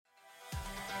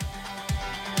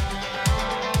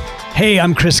Hey,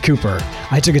 I'm Chris Cooper.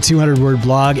 I took a 200-word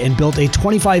blog and built a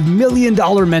 $25 million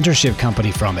mentorship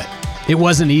company from it. It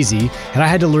wasn't easy, and I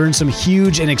had to learn some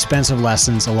huge and expensive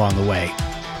lessons along the way.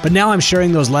 But now I'm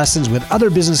sharing those lessons with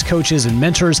other business coaches and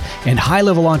mentors and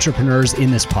high-level entrepreneurs in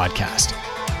this podcast.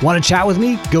 Want to chat with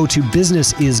me? Go to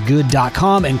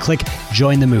businessisgood.com and click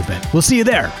Join the Movement. We'll see you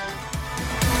there.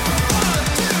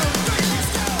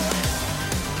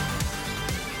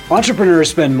 Entrepreneurs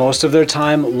spend most of their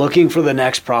time looking for the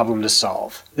next problem to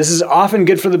solve. This is often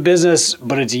good for the business,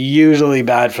 but it's usually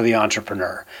bad for the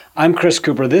entrepreneur. I'm Chris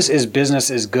Cooper. This is Business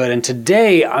is Good, and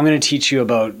today I'm going to teach you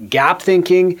about gap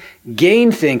thinking,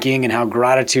 gain thinking, and how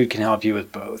gratitude can help you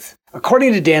with both.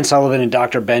 According to Dan Sullivan and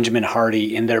Dr. Benjamin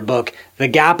Hardy in their book, The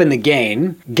Gap and the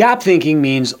Gain, gap thinking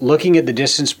means looking at the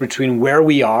distance between where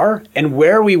we are and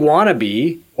where we want to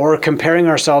be, or comparing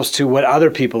ourselves to what other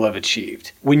people have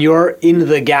achieved. When you're in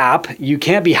the gap, you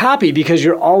can't be happy because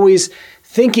you're always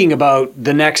thinking about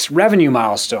the next revenue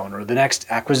milestone or the next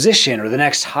acquisition or the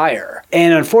next hire.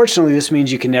 And unfortunately, this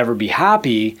means you can never be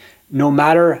happy no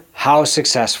matter how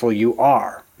successful you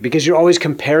are, because you're always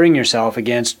comparing yourself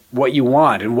against what you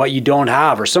want and what you don't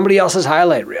have or somebody else's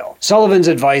highlight reel. Sullivan's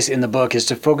advice in the book is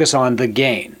to focus on the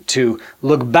gain, to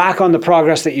look back on the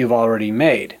progress that you've already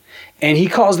made. And he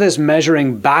calls this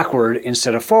measuring backward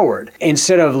instead of forward.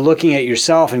 Instead of looking at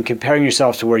yourself and comparing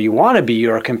yourself to where you want to be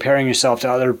or comparing yourself to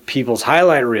other people's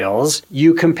highlight reels,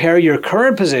 you compare your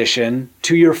current position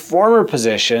to your former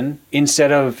position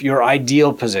instead of your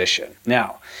ideal position.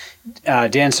 Now,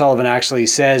 Dan Sullivan actually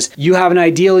says you have an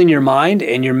ideal in your mind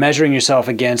and you're measuring yourself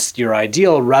against your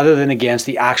ideal rather than against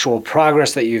the actual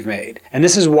progress that you've made. And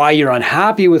this is why you're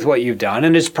unhappy with what you've done,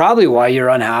 and it's probably why you're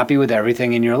unhappy with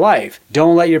everything in your life.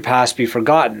 Don't let your past be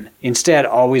forgotten. Instead,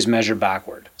 always measure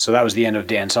backward. So that was the end of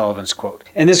Dan Sullivan's quote.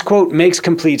 And this quote makes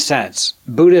complete sense.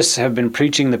 Buddhists have been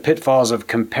preaching the pitfalls of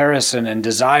comparison and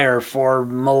desire for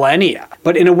millennia.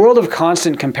 But in a world of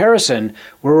constant comparison,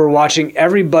 where we're watching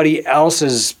everybody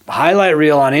else's highlight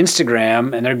reel on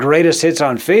Instagram and their greatest hits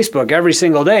on Facebook every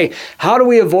single day, how do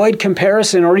we avoid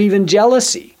comparison or even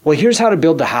jealousy? Well, here's how to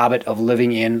build the habit of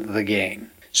living in the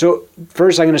gain. So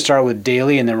first I'm going to start with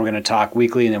daily, and then we're going to talk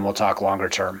weekly, and then we'll talk longer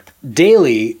term.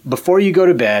 Daily, before you go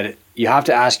to bed, you have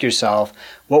to ask yourself,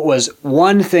 what was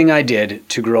one thing I did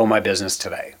to grow my business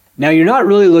today? Now, you're not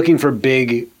really looking for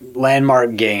big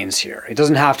landmark gains here. It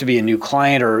doesn't have to be a new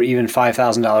client or even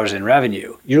 $5,000 in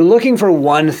revenue. You're looking for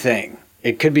one thing.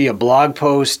 It could be a blog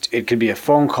post, it could be a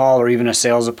phone call, or even a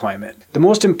sales appointment. The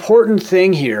most important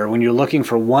thing here when you're looking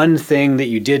for one thing that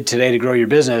you did today to grow your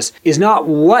business is not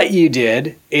what you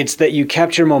did, it's that you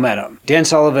kept your momentum. Dan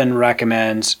Sullivan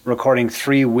recommends recording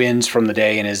 3 wins from the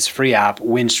day in his free app,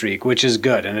 Winstreak, which is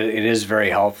good, and it is very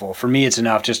helpful. For me, it's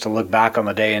enough just to look back on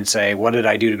the day and say, what did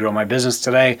I do to grow my business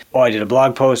today? Oh, I did a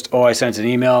blog post. Oh, I sent an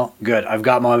email. Good. I've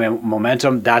got my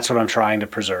momentum. That's what I'm trying to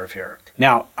preserve here.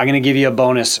 Now, I'm going to give you a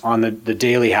bonus on the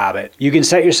daily habit. You can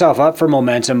set yourself up for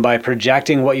momentum by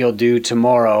projecting what you'll do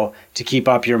tomorrow to keep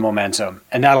up your momentum,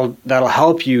 and that'll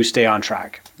help you stay on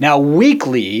track. Now,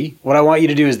 weekly, what I want you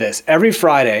to do is this. Every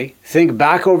Friday, think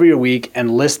back over your week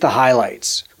and list the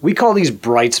highlights. We call these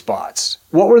bright spots.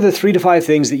 What were the 3 to 5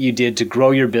 things that you did to grow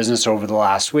your business over the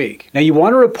last week? Now, you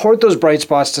want to report those bright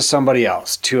spots to somebody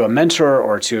else, to a mentor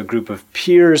or to a group of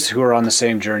peers who are on the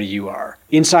same journey you are.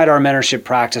 Inside our mentorship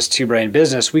practice, Two Brain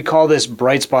Business, we call this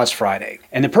Bright Spots Friday.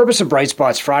 And the purpose of Bright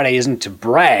Spots Friday isn't to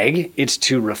brag, it's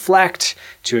to reflect,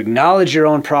 to acknowledge your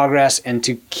own progress, and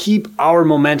to keep our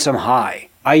momentum high.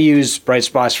 I use Bright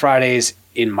Spots Fridays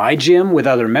in my gym with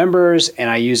other members, and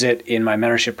I use it in my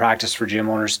mentorship practice for gym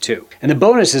owners too. And the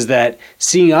bonus is that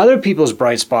seeing other people's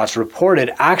bright spots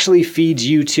reported actually feeds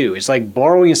you too. It's like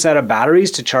borrowing a set of batteries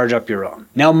to charge up your own.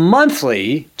 Now,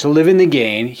 monthly, to live in the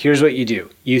gain, here's what you do.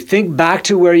 You think back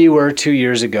to where you were 2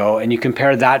 years ago and you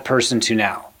compare that person to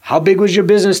now. How big was your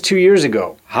business 2 years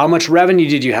ago? How much revenue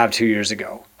did you have 2 years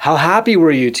ago? How happy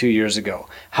were you 2 years ago?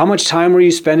 How much time were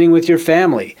you spending with your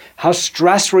family? How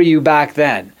stressed were you back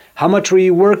then? How much were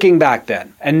you working back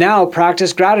then? And now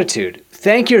practice gratitude.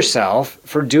 Thank yourself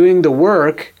for doing the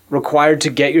work required to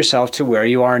get yourself to where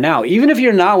you are now. Even if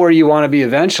you're not where you want to be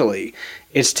eventually,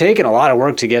 it's taken a lot of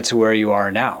work to get to where you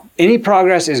are now. Any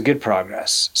progress is good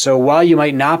progress. So while you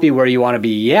might not be where you want to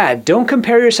be yet, don't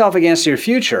compare yourself against your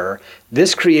future.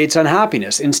 This creates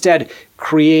unhappiness. Instead,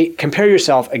 compare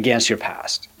yourself against your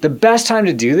past. The best time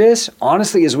to do this,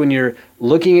 honestly, is when you're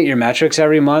looking at your metrics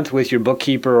every month with your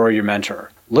bookkeeper or your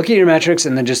mentor. Look at your metrics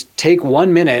and then just take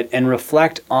 1 minute and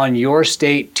reflect on your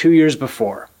state 2 years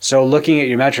before. So looking at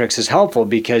your metrics is helpful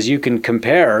because you can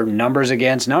compare numbers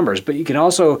against numbers, but you can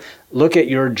also look at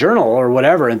your journal or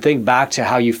whatever and think back to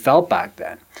how you felt back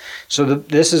then. So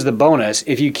this is the bonus.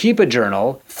 If you keep a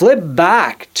journal, flip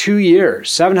back 2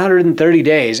 years, 730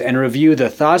 days, and review the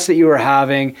thoughts that you were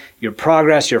having, your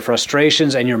progress, your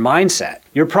frustrations, and your mindset.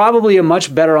 You're probably a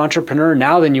much better entrepreneur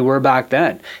now than you were back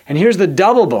then. And here's the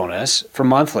double bonus for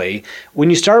monthly. When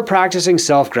you start practicing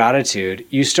self-gratitude,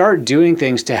 you start doing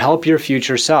things to help your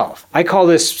future self. I call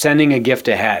this sending a gift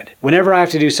ahead. Whenever I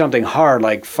have to do something hard,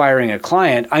 like firing a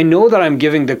client, I know that I'm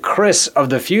giving the Chris of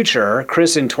the future,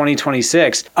 Chris in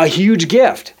 2026, a huge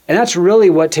gift. And that's really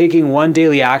what taking one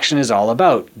daily action is all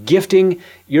about, gifting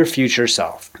your future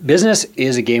self. Business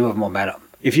is a game of momentum.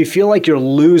 If you feel like you're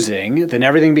losing, then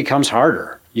everything becomes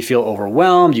harder. You feel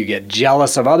overwhelmed, you get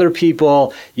jealous of other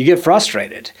people, you get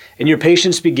frustrated, and your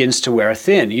patience begins to wear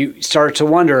thin. You start to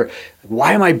wonder,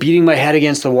 why am I beating my head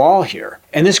against the wall here?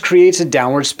 And this creates a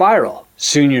downward spiral.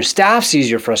 Soon your staff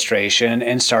sees your frustration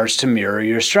and starts to mirror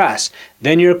your stress.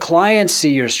 Then your clients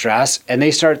see your stress and they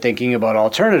start thinking about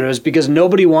alternatives because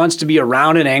nobody wants to be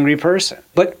around an angry person.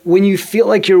 But when you feel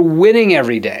like you're winning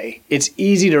every day, it's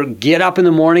easy to get up in the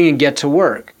morning and get to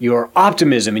work. Your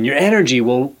optimism and your energy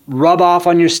will rub off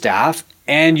on your staff,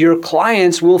 and your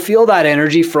clients will feel that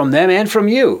energy from them and from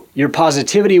you. Your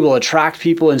positivity will attract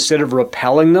people instead of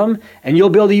repelling them, and you'll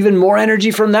build even more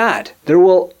energy from that. There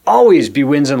will always be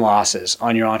wins and losses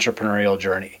on your entrepreneurial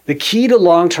journey. The key to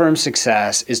long-term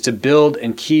success is to build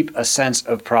and keep a sense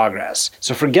of progress.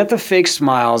 So forget the fake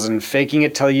smiles and faking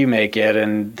it till you make it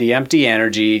and the empty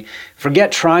energy.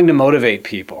 Forget trying to motivate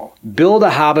people. Build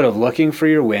a habit of looking for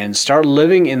your wins, start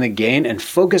living in the gain, and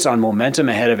focus on momentum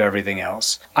ahead of everything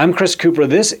else. I'm Chris Cooper.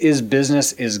 This is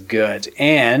Business is Good.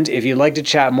 And if you'd like to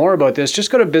chat more about this,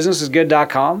 just go to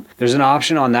businessisgood.com. There's an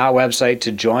option on that website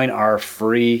to join our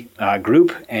free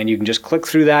group, and you can just click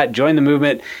through that, join the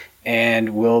movement, and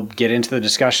we'll get into the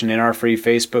discussion in our free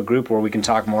Facebook group where we can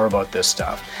talk more about this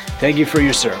stuff. Thank you for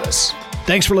your service.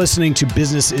 Thanks for listening to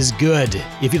Business is Good.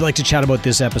 If you'd like to chat about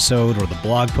this episode or the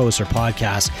blog post or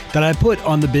podcast that I put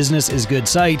on the Business is Good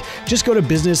site, just go to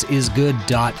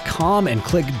businessisgood.com and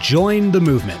click Join the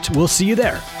Movement. We'll see you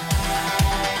there.